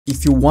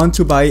If you want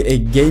to buy a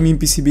gaming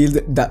PC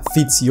build that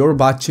fits your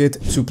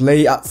budget to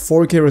play at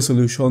 4K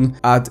resolution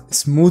at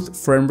smooth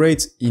frame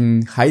rates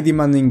in high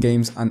demanding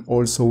games and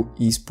also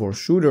esports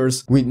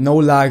shooters with no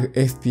lag,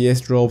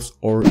 FPS drops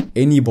or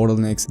any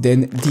bottlenecks,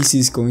 then this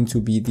is going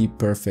to be the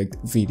perfect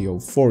video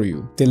for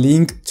you. The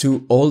link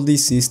to all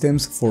these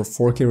systems for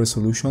 4K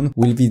resolution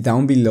will be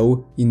down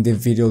below in the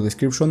video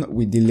description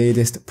with the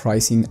latest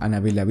pricing and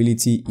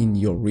availability in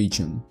your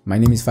region. My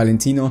name is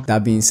Valentino.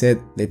 That being said,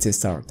 let's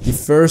start. The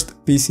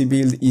first PC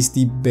build is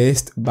the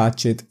best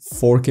budget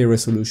 4K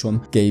resolution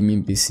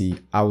gaming PC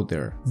out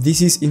there.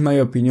 This is, in my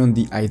opinion,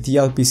 the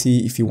ideal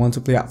PC if you want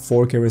to play at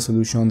 4K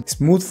resolution,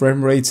 smooth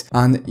frame rates,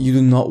 and you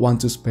do not want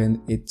to spend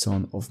a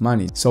ton of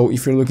money. So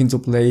if you're looking to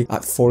play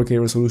at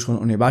 4K resolution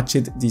on a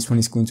budget, this one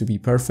is going to be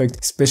perfect,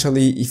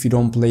 especially if you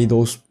don't play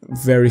those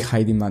very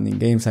high demanding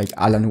games like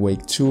Alan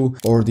Wake 2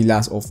 or The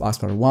Last of Us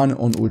Part 1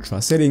 on ultra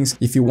settings.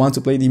 If you want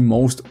to play the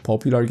most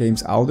popular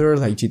games out there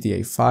like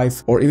GTA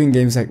 5 or even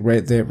games like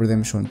Red Dead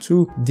Redemption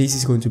 2, this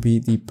is going to be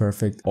the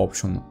perfect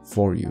option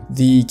for you.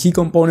 The key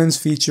components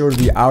feature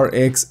the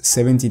RX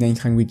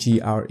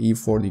 7900G RE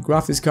for the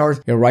graphics card,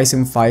 a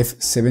Ryzen 5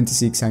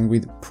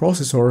 7600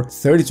 processor,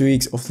 32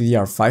 gigs of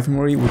DDR5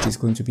 memory, which is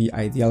going to be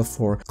ideal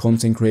for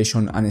content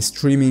creation and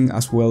streaming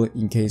as well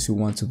in case you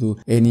want to do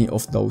any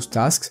of those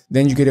tasks.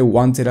 Then you get a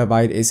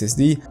 1TB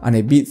SSD and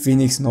a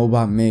Bitfinex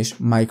Nova Mesh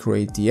Micro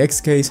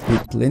ATX case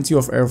with plenty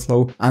of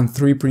airflow and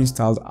 3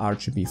 pre-installed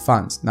RGB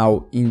fans.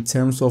 Now, in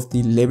terms of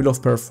the level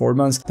of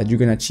performance that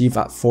you can achieve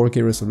at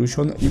 4K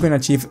resolution, you can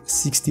achieve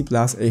 60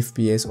 plus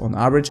FPS on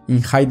average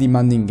in high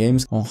demanding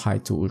games on high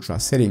to ultra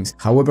settings.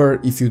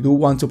 However, if you do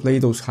want to play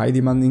those high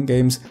demanding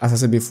games, as I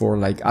said before,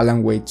 like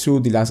Alan Wake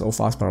 2, The Last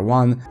of Us Part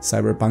 1,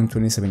 Cyberpunk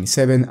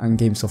 2077 and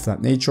games of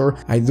that nature,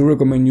 I do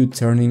recommend you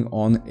turning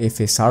on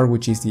FSR,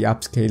 which is the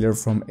upscaler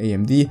from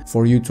AMD,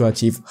 for you to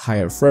achieve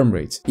higher frame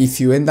rates. If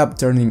you end up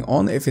turning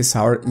on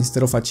FSR,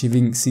 instead of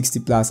achieving 60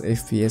 plus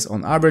FPS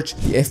on average,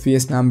 the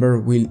FPS number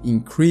will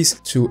increase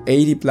to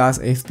 80 plus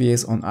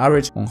FPS on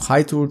average on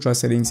high to ultra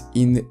settings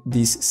in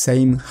these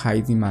same high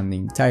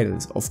demanding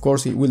titles. Of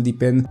course, it will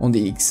depend on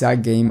the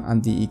exact game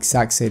and the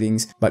exact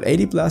settings, but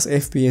 80 plus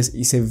FPS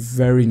is a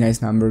very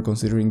nice number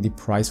considering the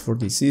price for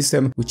this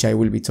system, which I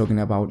will be talking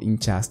about in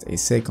just a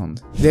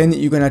second. Then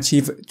you can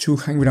achieve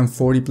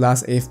 240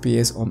 plus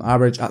FPS on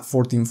average at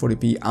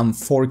 1440p and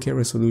 4K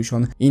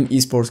resolution in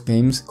esports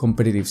games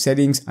competitive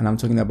settings, and I'm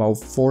talking about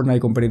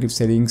Fortnite competitive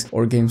settings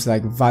or games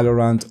like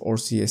Valorant or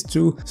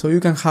CS2. So you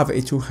can have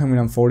a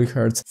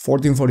 240Hz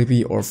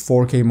 1440p or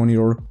 4K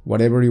monitor,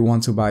 whatever you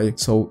want to buy.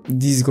 So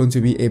this is going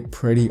to be a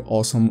pretty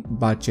awesome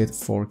budget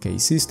 4K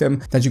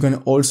system that you can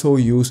also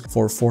use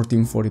for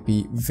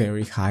 1440p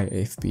very high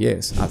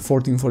FPS. At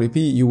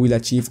 1440p you will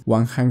achieve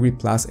 100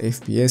 plus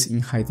FPS in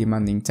high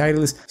demanding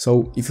titles.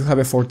 So if you have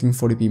a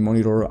 1440p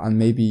monitor and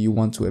maybe you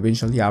want to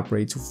eventually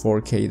upgrade to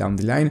 4K down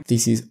the line,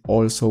 this is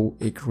also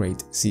a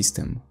great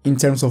system. In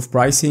terms of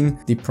pricing,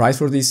 the price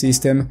for this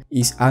system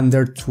is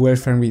under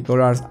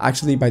 $1,200.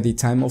 Actually, by the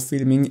time of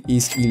filming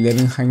is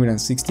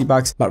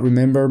 $1,160, but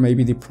remember,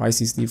 maybe the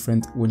price is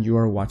different when you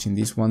are watching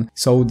this one,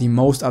 so the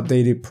most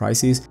updated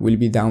prices will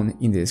be down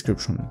in the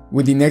description.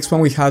 With the next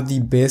one, we have the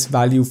best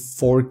value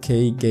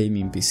 4K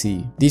gaming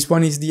PC. This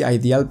one is the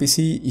ideal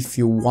PC if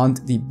you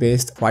want the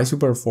best price to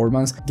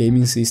performance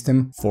gaming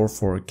system for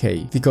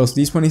 4K, because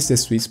this one is the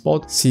sweet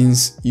spot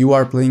since you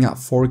are playing at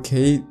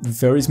 4K,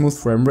 very smooth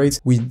frame rates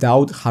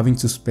without having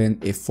to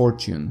spend a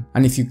fortune.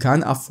 And if you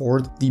can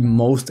afford the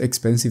most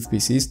expensive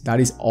PCs, that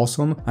is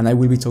awesome, and I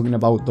will be talking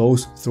about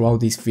those throughout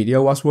this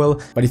video as well.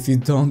 But if you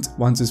don't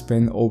want to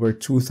spend over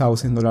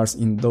 $2,000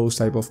 in those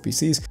type of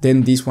PCs,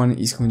 then this one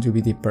is going to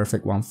be the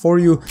perfect one for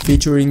you,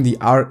 featuring the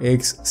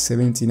RX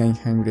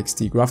 7900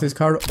 XT graphics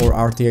card or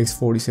RTX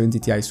 4070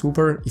 Ti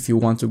Super. If you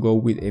want to go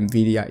with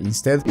Nvidia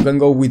instead, you can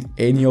go with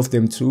any of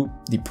them too.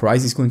 The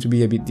price is going to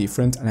be a bit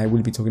different and I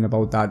will be talking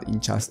about that in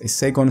just a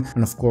second,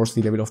 and of course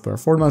the level of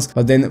performance.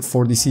 But then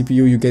for the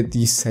CPU you get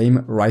the same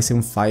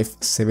Ryzen 5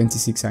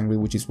 7600,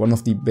 which is one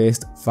of the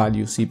best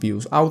value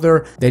CPUs out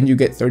there. Then you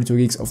get 32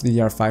 gigs of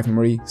DDR5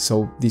 memory,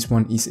 so this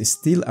one is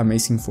still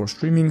amazing for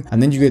streaming.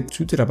 And then you get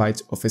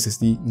 2TB of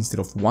SSD instead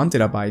of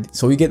 1TB,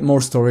 so you get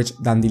more storage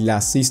than the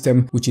last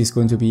system, which is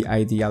going to be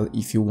ideal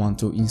if you want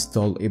to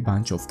install a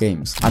bunch of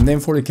games. And then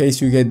for the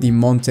case you get the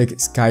Montech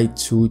Sky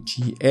 2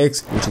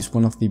 GX, which is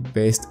one of the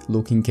best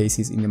looking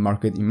cases in the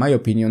market in my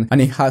opinion,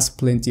 and it has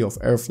plenty of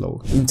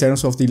airflow. In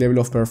terms of the level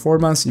of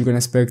performance, you can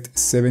expect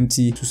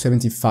 70 to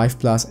 75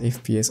 plus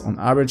FPS on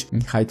average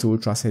in high to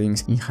ultra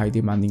settings in high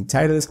demanding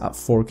titles at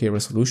 4K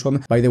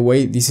resolution. By the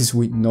way, this is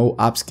with no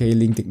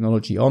upscaling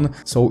technology on,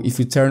 so if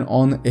you turn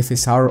on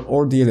FSR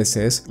or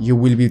DLSS, you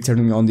will be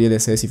turning on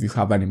DLSS if you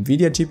have an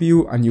Nvidia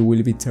GPU, and you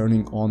will be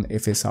turning on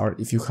FSR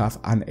if you have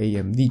an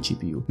AMD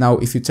GPU. Now,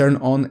 if you turn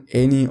on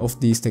any of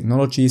these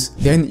technologies,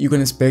 then you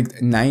can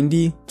expect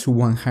 90 to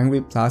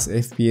 100 plus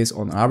FPS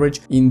on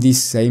average in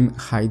these same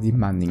high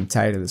demanding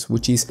titles,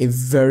 which is a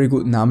very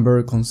good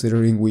number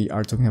considering we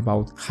are talking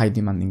about high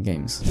demanding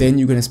games. Then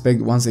you can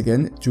expect once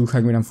again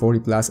 240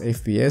 plus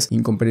FPS FPS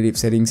in competitive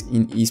settings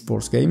in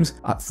esports games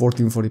at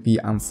 1440p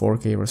and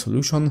 4K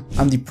resolution.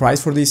 And the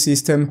price for this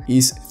system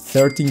is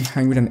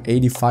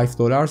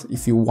 $1,385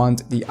 if you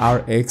want the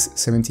RX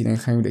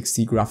 7900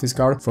 XT graphics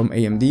card from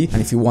AMD,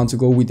 and if you want to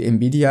go with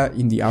Nvidia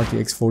in the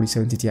RTX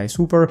 4070 Ti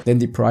Super, then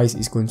the price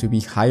is going to be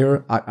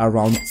higher at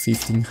around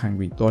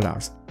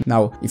 $1,500.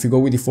 Now, if you go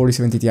with the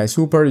 4070 Ti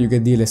Super, you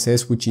get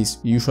DLSS, which is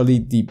usually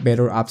the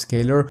better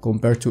upscaler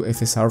compared to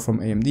FSR from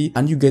AMD,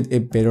 and you get a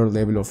better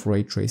level of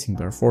ray tracing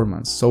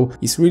performance. So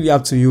it's really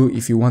up to you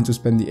if you want to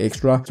spend the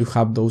extra to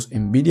have those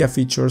Nvidia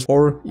features,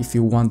 or if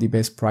you want the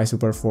best price to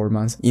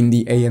performance in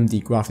the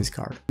AMD graphics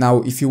card.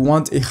 Now, if you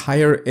want a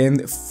higher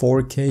end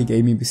 4K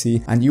gaming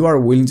PC and you are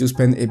willing to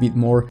spend a bit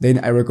more,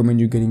 then I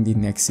recommend you getting the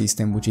next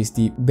system, which is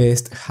the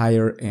best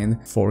higher end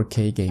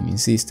 4K gaming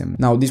system.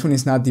 Now, this one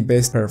is not the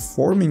best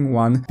performing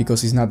one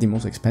because it's not the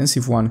most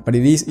expensive one, but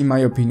it is, in my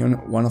opinion,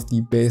 one of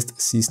the best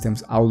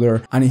systems out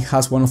there, and it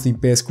has one of the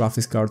best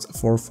graphics cards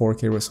for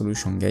 4K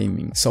resolution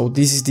gaming. So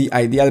this is the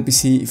ideal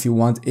PC if you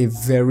want a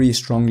very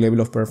strong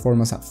level of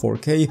performance at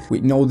 4K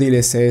with no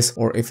DLSS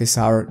or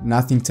FSR,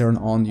 nothing turned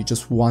on. You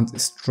just want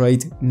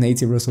straight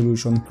native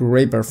resolution,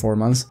 great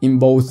performance in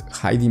both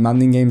high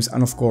demanding games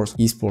and of course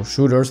esports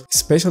shooters,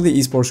 especially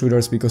esports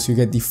shooters because you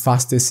get the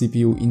fastest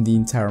CPU in the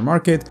entire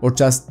market, or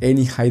just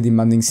any high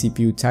demanding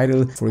CPU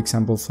title, for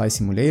example Flight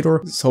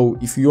Simulator. So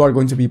if you are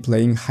going to be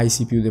playing high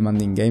CPU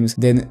demanding games,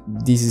 then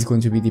this is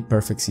going to be the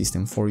perfect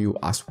system for you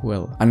as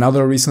well.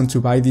 Another reason to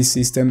buy this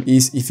system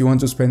is if you want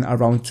to spend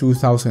around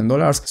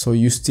 $2,000, so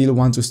you still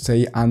want to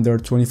stay under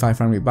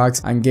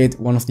 $2,500 and get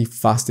one of the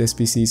fastest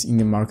PCs in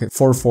the market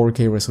for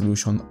 4K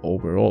resolution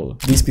overall.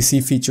 This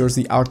PC features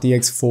the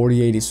RTX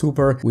 4080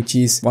 Super, which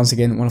is once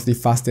again one of the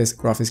fastest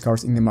graphics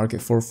cards in the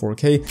market for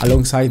 4K,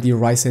 alongside the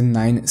Ryzen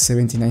 9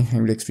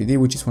 7900X3D,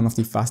 which is one of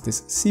the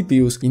fastest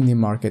CPUs in the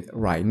market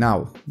right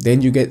now.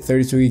 Then you get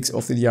 32 gigs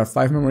of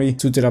DDR5 memory,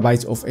 2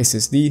 TB of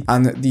SSD,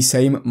 and the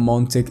same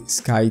Montech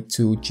Sky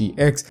 2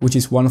 GX, which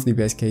is one of the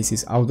best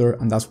cases out there,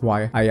 and that's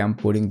why I am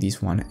putting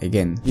this one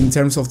again. In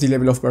terms of the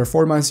level of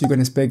performance, you can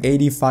expect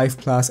 85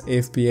 plus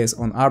FPS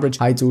on average,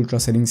 high to ultra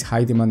settings,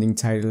 high demanding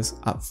titles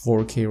at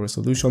 4K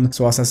resolution.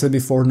 So as I said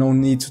before, no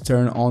need to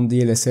turn on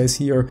DLSS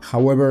here.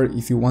 However,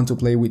 if you want to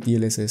play with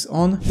DLSS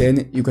on,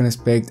 then you can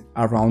expect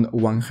around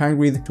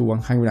 100 to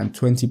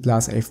 120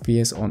 plus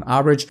FPS on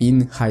average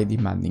in high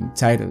demanding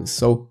titles.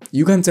 So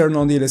you can turn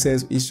on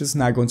DLSS, it's just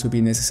not going to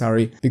be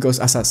necessary because,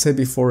 as I said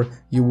before,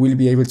 you will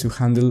be able to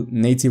handle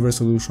native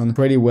resolution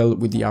pretty well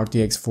with the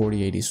RTX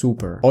 4080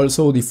 Super.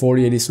 Also, the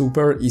 4080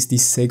 Super is the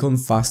second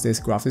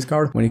fastest graphics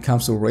card when it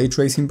comes to ray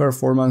tracing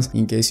performance,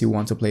 in case you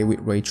want to play with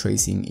ray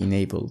tracing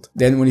enabled.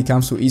 Then when it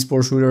comes to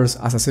esports shooters,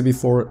 as I said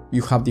before,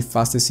 you have the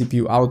fastest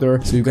CPU out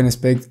there, so you can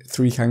expect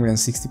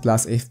 360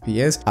 plus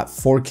FPS at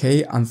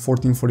 4K and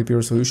 1440p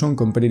resolution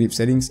competitive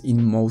settings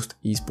in most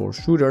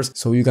esports shooters.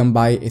 So you can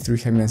buy a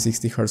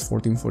 360Hz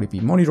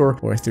 1440p monitor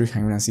or a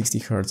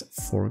 360Hz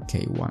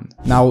 4K one.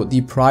 Now,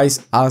 the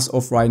price as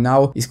of right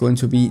now is going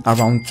to be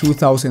around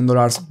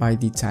 $2,000 by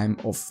the time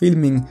of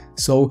filming,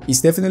 so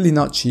it's definitely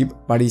not cheap,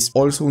 but it's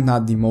also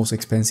not the most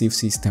expensive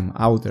system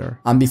out there.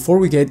 And before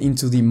we get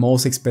into the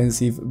most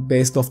expensive,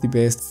 best of the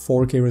best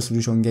 4K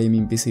resolution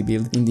gaming PC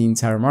build in the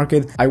entire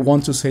market, I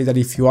want to say that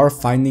if you are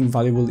finding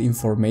valuable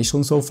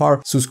information so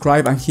far,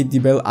 subscribe and hit the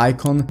bell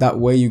icon. That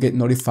way you get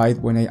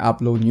notified when I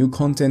upload new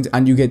content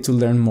and you get to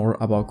learn more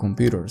about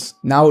computers.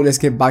 Now let's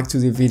get back to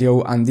the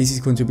video, and this is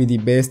going to be the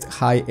best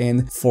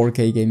high-end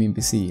 4K gaming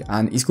PC,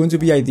 and it's going to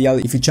be ideal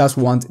if you just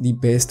want the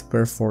best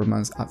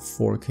performance at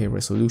 4K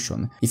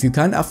resolution. If you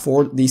can't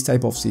afford this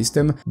type of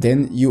system,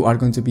 then you are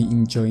going to be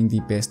enjoying the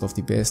best of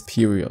the best,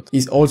 period.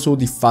 It's also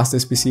the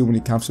fastest PC when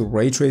it comes to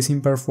ray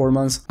tracing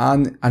performance,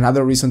 and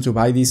another reason to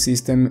buy this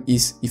system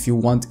is if you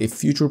want a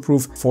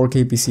future-proof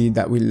 4K PC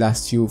that will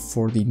last you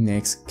for the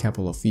next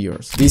couple of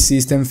years. This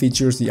system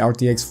features the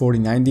RTX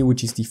 4090,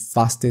 which is the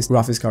fastest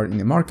graphics card in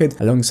the market,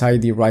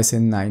 alongside the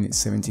Ryzen 9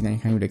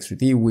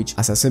 7900X3D, which,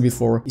 as I said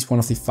before, is one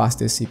of the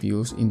fastest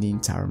CPUs in the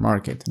entire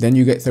market. Then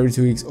you get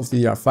 32 gigs of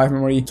DDR5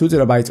 memory, 2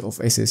 TB of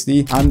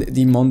SSD, and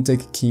the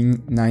Montech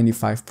King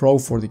 95 Pro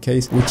for the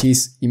case, which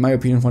is, in my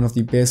opinion, one of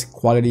the best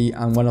quality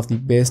and one of the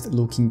best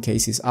looking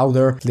cases out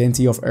there.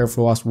 Plenty of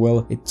airflow as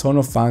well, a ton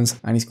of fans,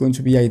 and it's going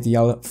to be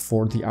ideal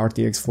for the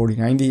RTX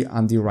 4090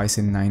 and the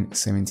Ryzen 9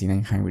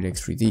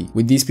 7900X3D.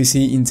 With this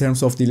PC, in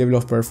terms of the level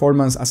of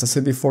performance, as I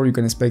said before, you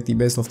can expect the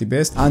best of the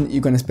best, and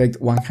you can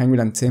expect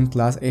 110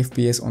 plus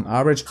FPS on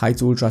average, high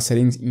to ultra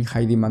settings in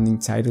high demanding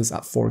titles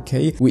at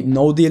 4K with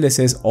no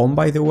DLSS on,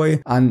 by the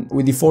way. And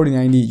with the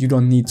 4090 you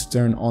don't need to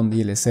turn on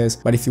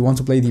DLSS, but if you want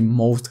to play the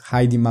most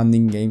high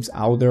demanding games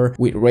out there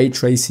with ray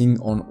tracing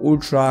on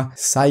ultra,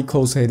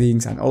 psycho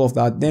settings and all of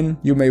that, then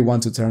you may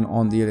want to turn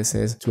on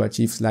DLSS to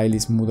achieve slightly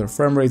smoother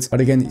frame rates,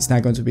 but again, it's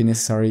not going to be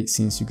necessary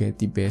since you get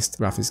the best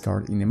graphics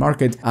card in the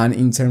market. And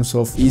in terms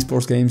of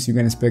esports games, you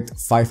can expect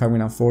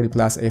 540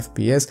 plus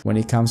FPS when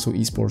it comes to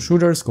esports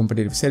shooters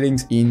competitive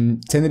settings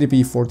in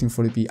 1080p,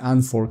 1440p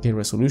and 4K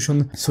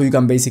resolution, so you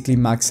can basically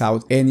max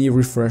out any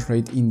refresh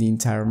rate in the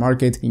entire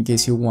market in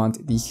case you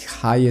want the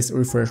highest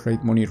refresh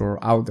rate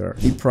monitor out there.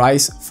 The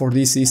price for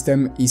this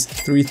system is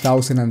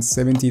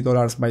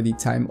 $3,070 by the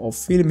time of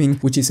filming,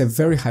 which is a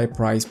very high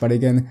price, but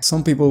again,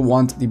 some people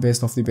want the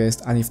best of the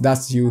best, and if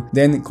that's you,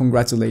 then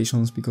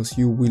congratulations, because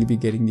you will be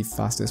getting the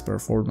fastest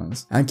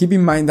performance. And keep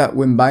in mind that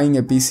when buying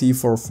a PC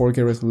for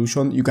 4K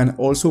resolution, you can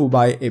also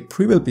buy a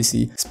pre-built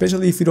PC,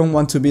 especially if you don't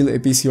want to build a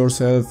PC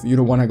yourself, you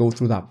don't want to go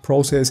through that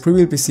process.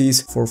 Pre-built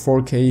PCs for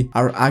 4K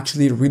are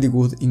actually really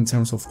good in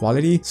terms of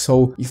quality,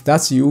 so if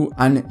that's you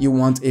and you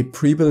want a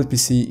pre-built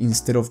PC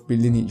instead of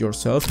building it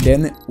yourself,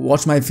 then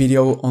watch my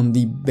video on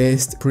the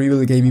best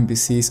pre-built gaming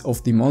PCs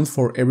of the month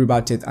for every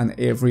budget and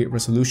every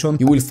resolution.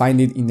 You will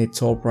find it in the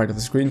top right of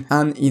the screen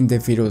and in the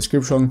video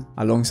description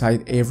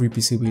alongside every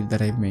PC build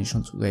that I've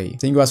mentioned today.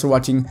 Thank you guys for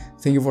watching,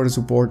 thank you for the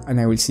support, and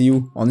I will see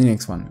you on the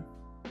next one.